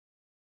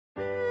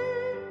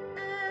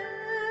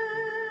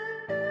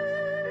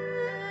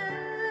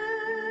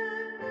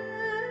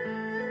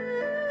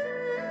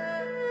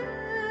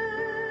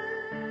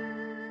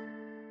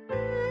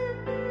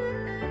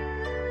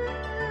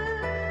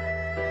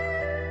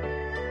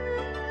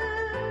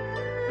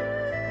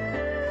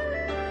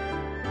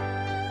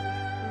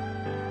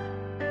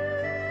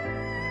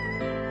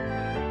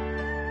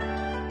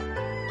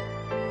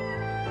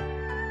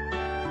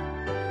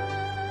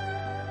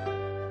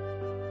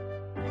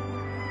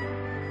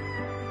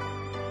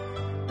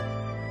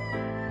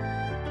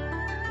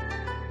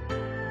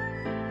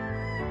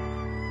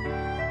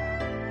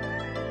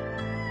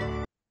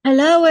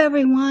Hello,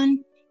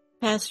 everyone.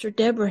 Pastor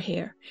Deborah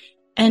here,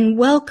 and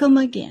welcome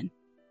again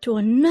to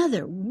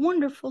another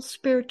wonderful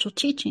spiritual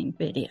teaching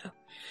video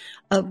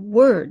of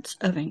words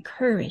of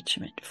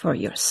encouragement for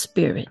your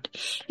spirit,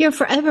 your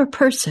forever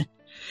person,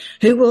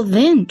 who will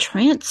then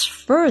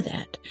transfer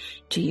that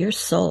to your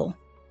soul.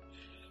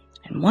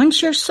 And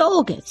once your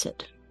soul gets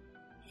it,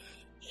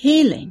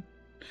 healing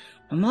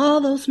from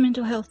all those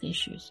mental health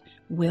issues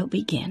will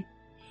begin.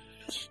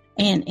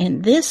 And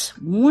in this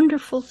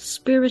wonderful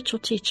spiritual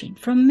teaching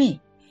from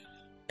me,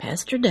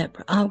 Pastor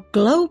Deborah, a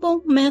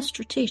global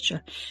master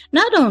teacher,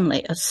 not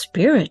only of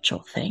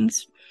spiritual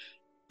things,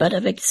 but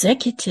of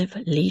executive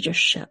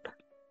leadership,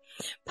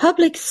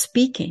 public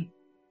speaking,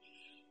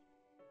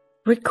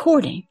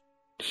 recording,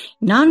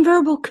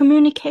 nonverbal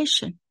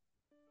communication,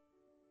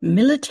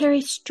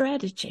 military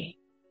strategy.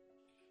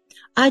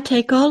 I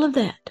take all of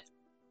that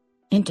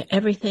into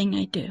everything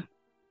I do.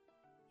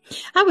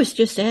 I was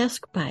just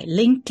asked by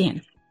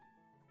LinkedIn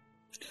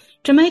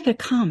to make a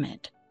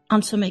comment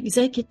on some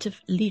executive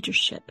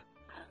leadership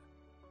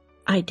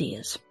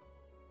ideas.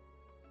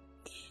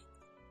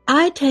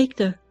 I take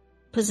the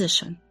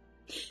position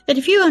that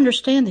if you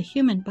understand the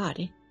human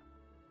body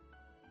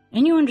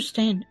and you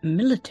understand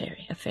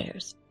military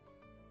affairs,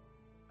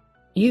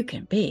 you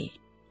can be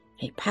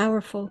a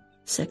powerful,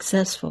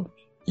 successful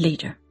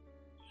leader.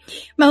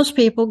 Most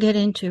people get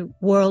into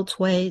world's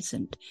ways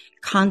and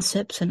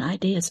concepts and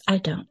ideas. I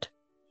don't.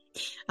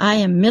 I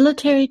am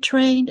military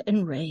trained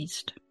and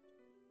raised.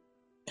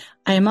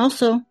 I am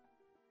also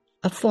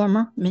a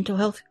former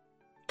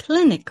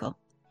clinical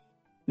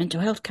mental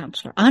health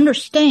counselor. I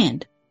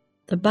understand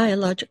the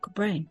biological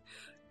brain,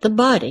 the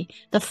body,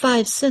 the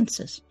five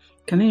senses,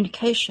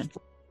 communication,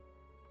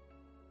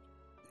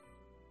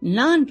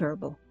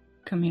 nonverbal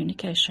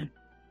communication.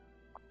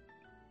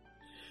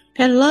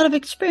 Had a lot of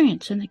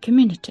experience in the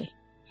community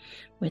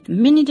with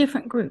many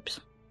different groups.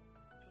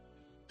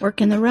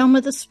 Work in the realm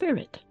of the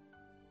spirit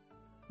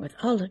with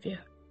all of you.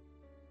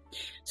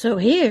 So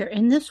here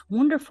in this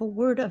wonderful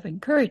word of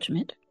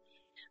encouragement,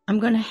 I'm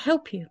going to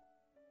help you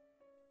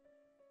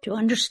to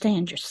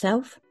understand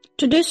yourself,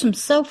 to do some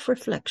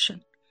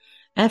self-reflection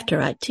after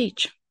I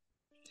teach.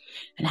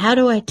 And how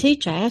do I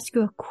teach? I ask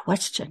you a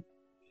question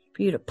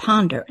for you to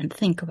ponder and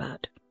think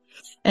about.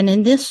 And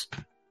in this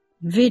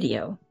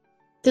video,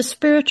 the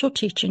spiritual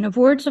teaching of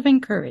words of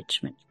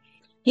encouragement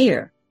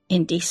here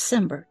in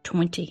December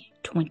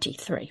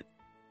 2023,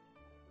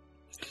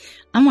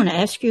 I'm going to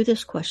ask you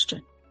this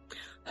question.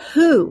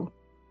 Who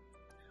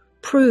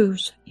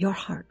proves your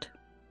heart?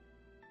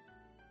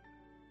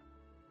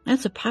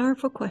 That's a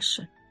powerful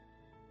question.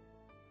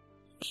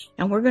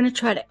 And we're going to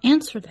try to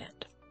answer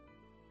that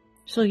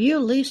so you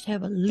at least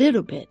have a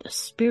little bit of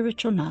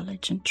spiritual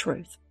knowledge and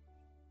truth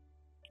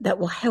that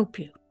will help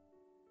you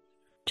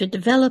to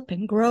develop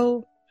and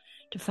grow,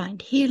 to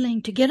find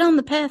healing, to get on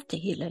the path to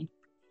healing,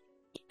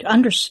 to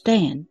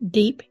understand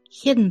deep,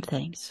 hidden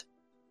things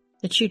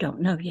that you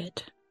don't know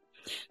yet.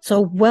 So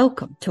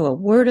welcome to a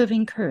word of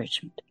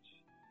encouragement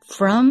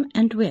from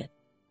and with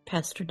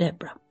Pastor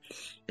Deborah.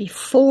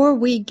 Before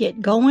we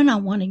get going, I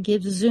want to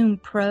give Zoom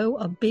Pro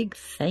a big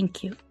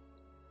thank you.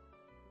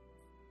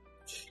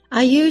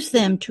 I use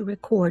them to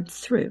record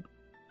through.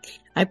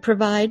 I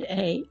provide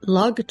a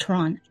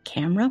Logitron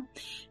camera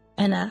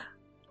and a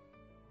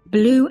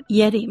Blue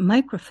Yeti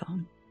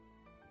microphone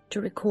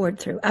to record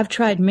through. I've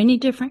tried many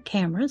different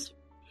cameras.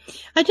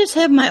 I just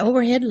have my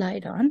overhead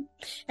light on,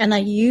 and I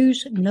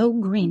use no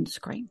green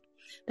screen.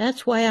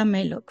 That's why I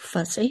may look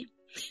fussy.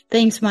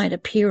 Things might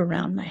appear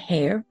around my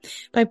hair.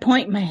 If I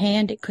point my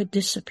hand, it could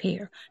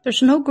disappear.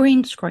 There's no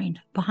green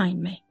screen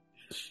behind me.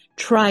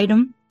 Tried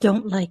them,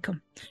 don't like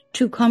them.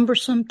 Too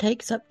cumbersome,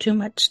 takes up too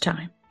much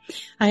time.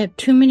 I have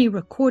too many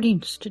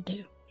recordings to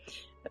do.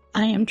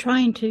 I am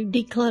trying to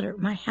declutter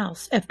my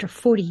house after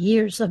 40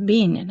 years of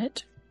being in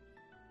it.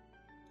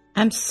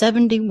 I'm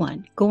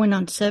 71, going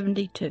on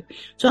 72.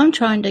 So I'm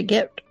trying to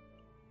get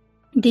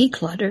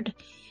decluttered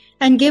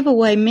and give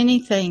away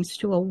many things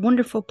to a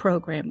wonderful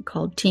program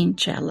called Teen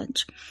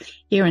Challenge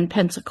here in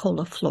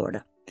Pensacola,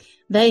 Florida.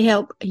 They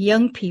help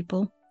young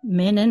people,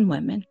 men and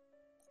women,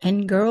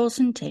 and girls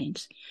and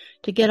teens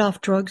to get off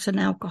drugs and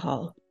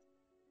alcohol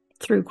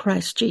through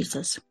Christ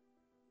Jesus,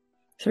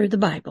 through the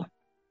Bible.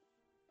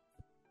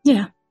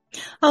 Yeah.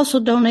 I also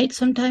donate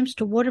sometimes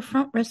to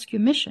Waterfront Rescue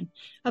Mission,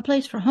 a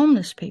place for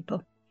homeless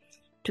people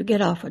to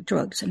get off of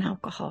drugs and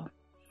alcohol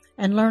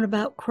and learn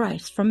about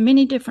Christ from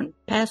many different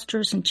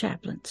pastors and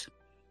chaplains.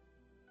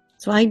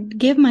 So I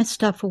give my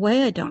stuff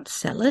away. I don't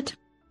sell it.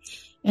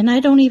 And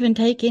I don't even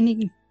take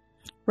any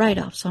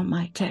write-offs on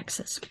my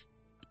taxes.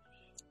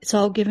 It's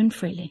all given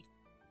freely.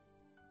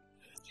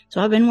 So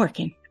I've been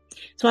working.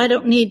 So I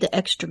don't need the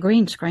extra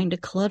green screen to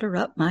clutter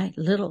up my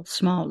little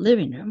small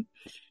living room.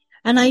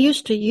 And I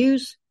used to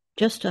use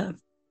just a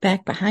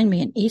back behind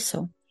me an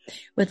easel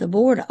with a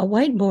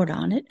whiteboard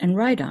on it and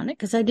write on it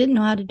because I didn't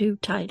know how to do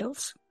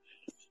titles.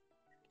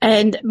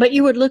 But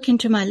you would look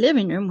into my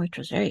living room, which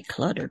was very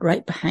cluttered,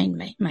 right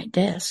behind my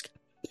desk.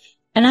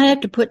 And I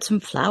had to put some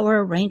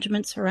flower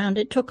arrangements around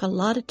it. It took a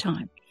lot of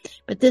time.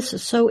 But this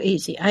is so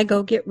easy. I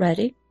go get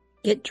ready,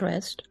 get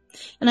dressed,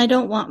 and I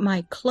don't want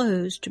my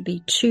clothes to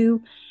be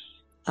too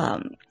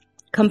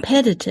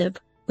competitive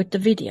with the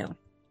video.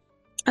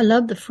 I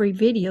love the free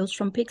videos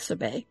from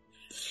Pixabay.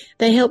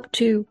 They help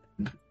to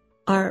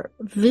our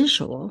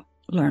visual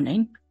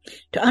learning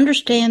to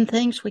understand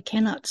things we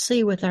cannot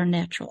see with our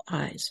natural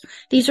eyes.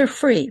 These are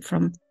free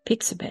from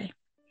Pixabay,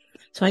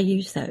 so I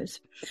use those.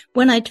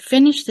 When I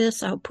finish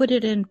this, I'll put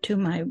it into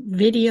my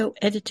video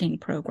editing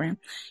program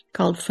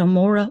called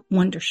Filmora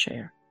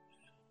Wondershare.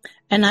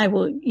 And I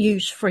will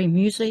use free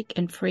music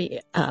and free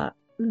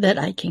that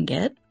I can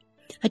get.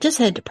 I just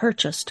had to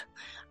purchase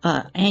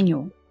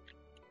annual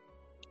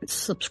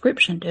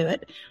subscription to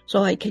it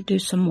so I could do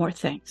some more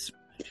things.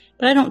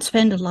 But I don't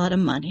spend a lot of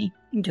money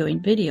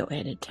doing video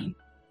editing.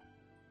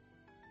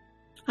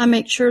 I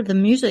make sure the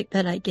music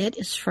that I get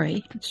is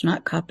free. It's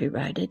not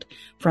copyrighted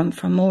from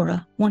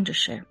Filmora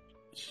Wondershare.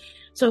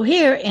 So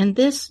here in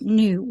this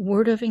new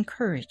word of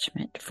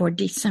encouragement for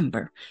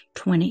December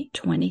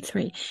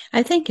 2023,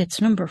 I think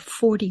it's number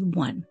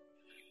 41.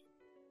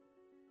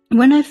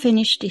 When I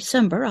finish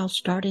December, I'll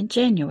start in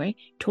January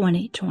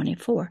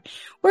 2024.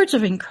 Words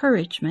of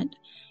encouragement,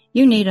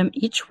 you need them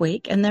each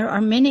week, and there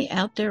are many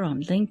out there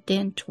on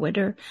LinkedIn,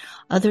 Twitter,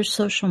 other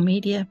social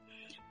media,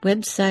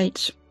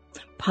 websites,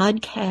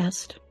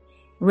 podcasts,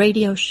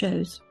 radio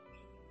shows.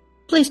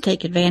 Please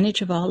take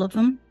advantage of all of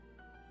them.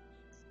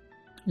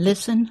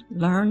 Listen,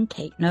 learn,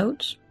 take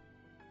notes,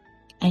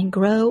 and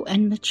grow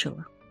and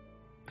mature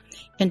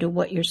into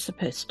what you're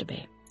supposed to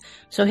be.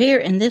 So here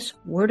in this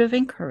word of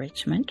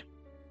encouragement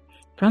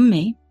from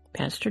me,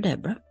 Pastor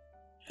Deborah,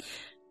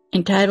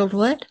 entitled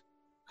what?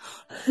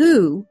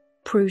 Who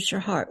proves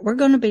your heart? We're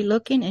going to be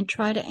looking and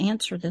try to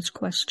answer this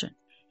question.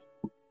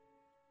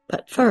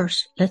 But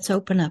first, let's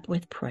open up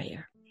with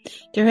prayer.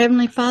 Dear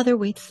Heavenly Father,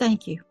 we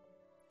thank you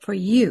for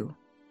you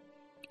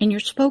in your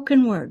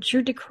spoken words,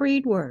 your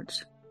decreed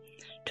words,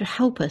 to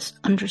help us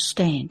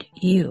understand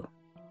you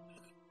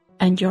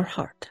and your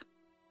heart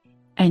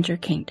and your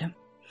kingdom.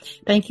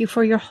 Thank you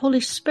for your Holy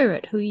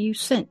Spirit, who you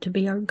sent to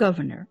be our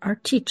governor, our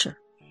teacher,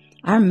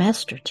 our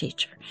master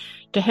teacher,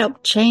 to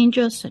help change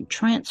us and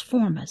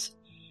transform us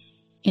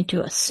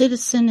into a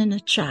citizen and a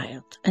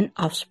child, an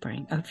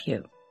offspring of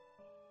you,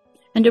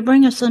 and to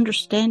bring us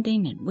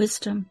understanding and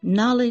wisdom,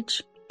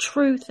 knowledge,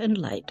 truth, and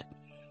light,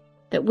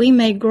 that we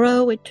may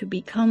grow to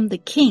become the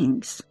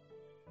kings,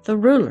 the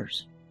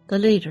rulers, the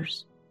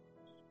leaders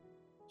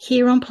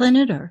here on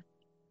planet Earth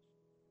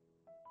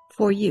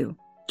for you,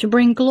 to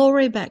bring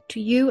glory back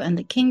to you and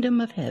the kingdom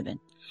of heaven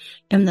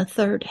in the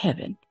third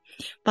heaven.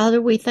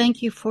 Father, we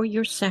thank you for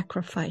your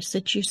sacrifice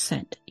that you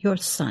sent, your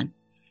Son,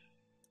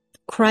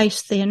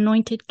 Christ, the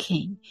anointed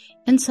King,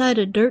 inside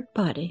a dirt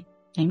body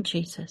named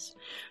Jesus,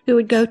 who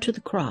would go to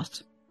the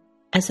cross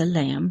as a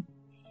lamb,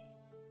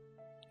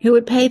 who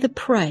would pay the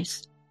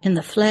price in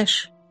the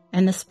flesh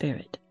and the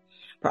spirit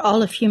for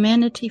all of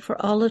humanity,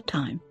 for all of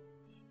time,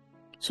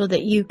 so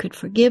that you could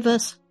forgive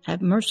us,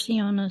 have mercy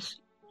on us,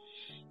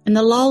 and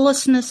the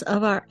lawlessness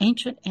of our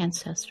ancient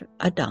ancestor,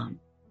 Adam,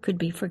 could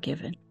be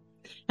forgiven.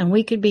 And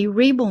we could be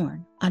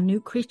reborn, a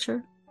new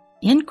creature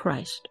in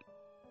Christ,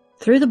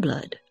 through the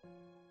blood,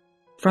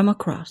 from a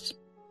cross.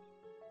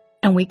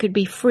 And we could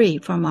be free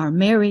from our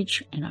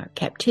marriage and our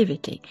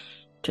captivity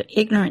to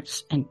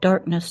ignorance and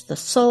darkness, the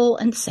soul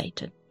and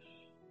Satan,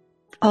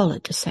 all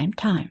at the same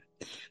time.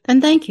 Then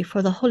thank you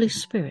for the Holy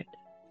Spirit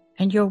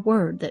and your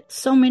word that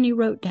so many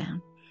wrote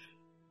down,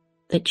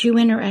 that you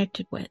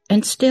interacted with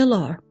and still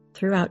are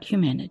throughout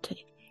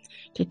humanity,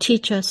 to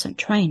teach us and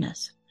train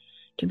us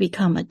to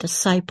become a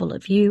disciple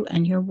of you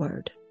and your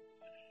word,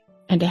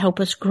 and to help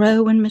us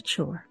grow and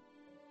mature.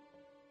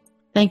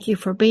 Thank you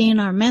for being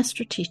our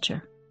master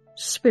teacher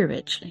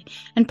spiritually,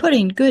 and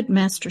putting good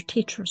master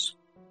teachers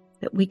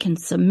that we can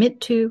submit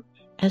to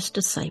as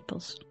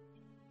disciples,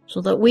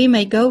 so that we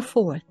may go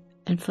forth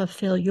and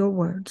fulfill your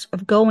words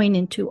of going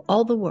into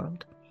all the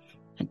world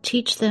and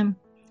teach them,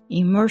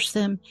 immerse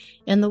them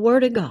in the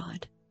Word of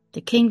God,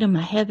 the kingdom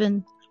of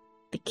heaven,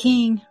 the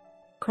King,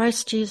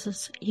 Christ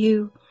Jesus,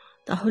 you,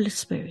 the Holy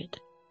Spirit,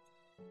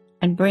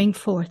 and bring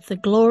forth the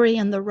glory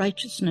and the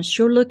righteousness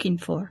you're looking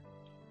for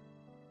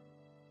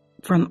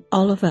from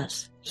all of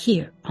us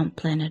here on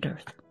planet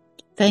Earth.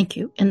 Thank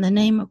you. In the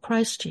name of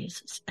Christ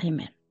Jesus,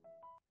 amen.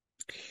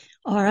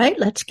 All right,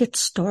 let's get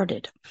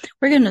started.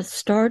 We're going to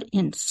start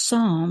in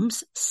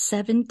Psalms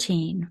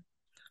 17,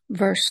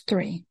 verse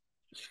 3.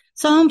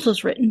 Psalms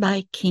was written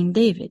by King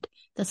David,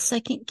 the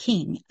second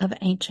king of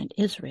ancient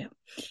Israel.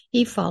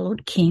 He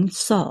followed King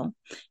Saul.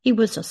 He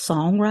was a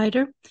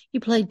songwriter. He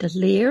played the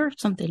lyre,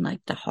 something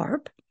like the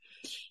harp.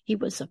 He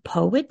was a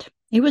poet.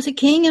 He was a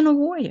king and a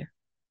warrior.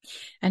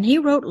 And he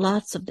wrote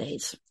lots of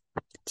days.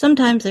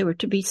 Sometimes they were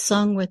to be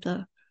sung with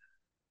the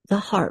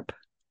harp.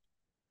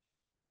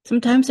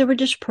 Sometimes they were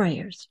just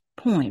prayers,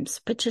 poems,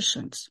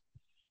 petitions.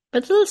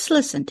 But let's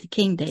listen to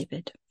King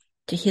David,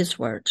 to his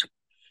words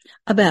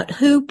about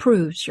who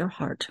proves your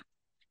heart.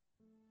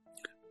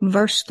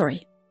 Verse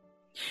 3.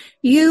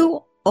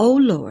 You, O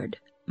Lord,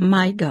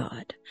 my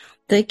God,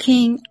 the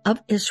King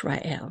of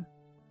Israel,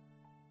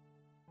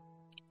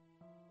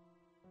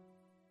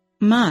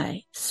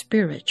 my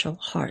spiritual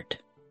heart.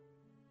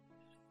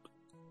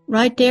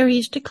 Right there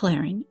he's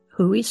declaring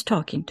who he's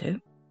talking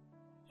to.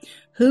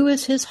 Who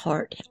is his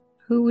heart?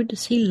 Who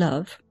does he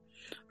love?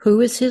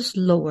 Who is his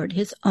Lord,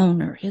 his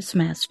owner, his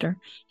master,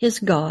 his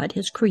God,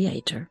 his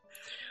creator?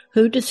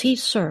 Who does he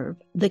serve?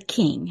 The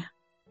King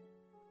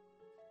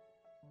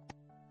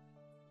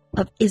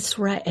of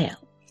Israel.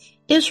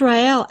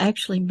 Israel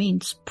actually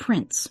means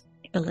prince,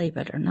 believe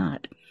it or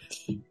not.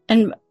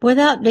 And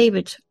without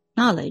David's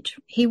knowledge,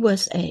 he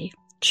was a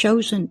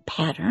chosen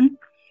pattern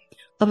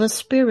of a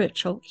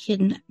spiritual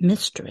hidden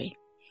mystery.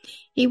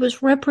 He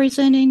was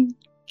representing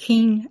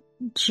King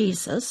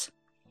Jesus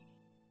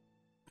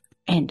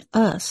and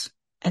us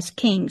as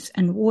kings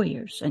and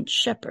warriors and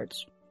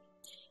shepherds.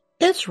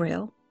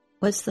 Israel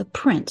was the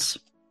prince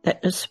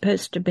that was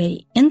supposed to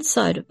be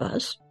inside of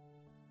us,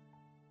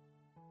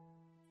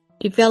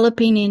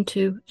 developing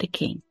into the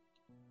king.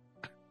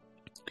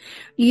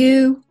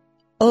 You,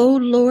 O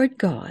Lord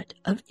God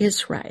of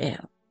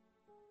Israel,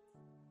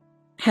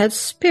 have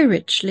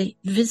spiritually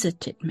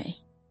visited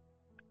me,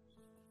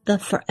 the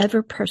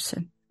forever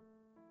person,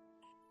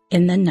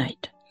 in the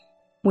night.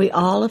 We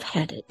all have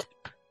had it,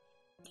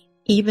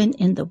 even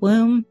in the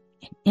womb,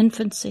 in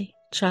infancy,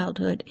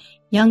 childhood,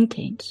 young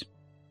teens.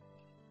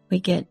 We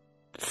get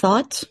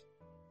thoughts,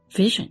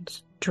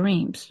 visions,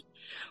 dreams.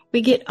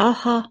 We get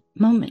aha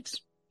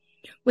moments.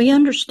 We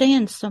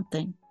understand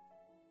something.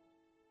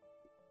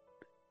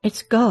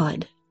 It's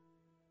God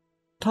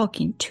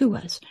talking to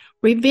us,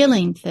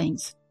 revealing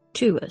things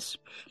to us.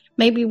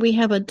 Maybe we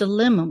have a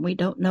dilemma, we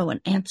don't know an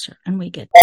answer, and we get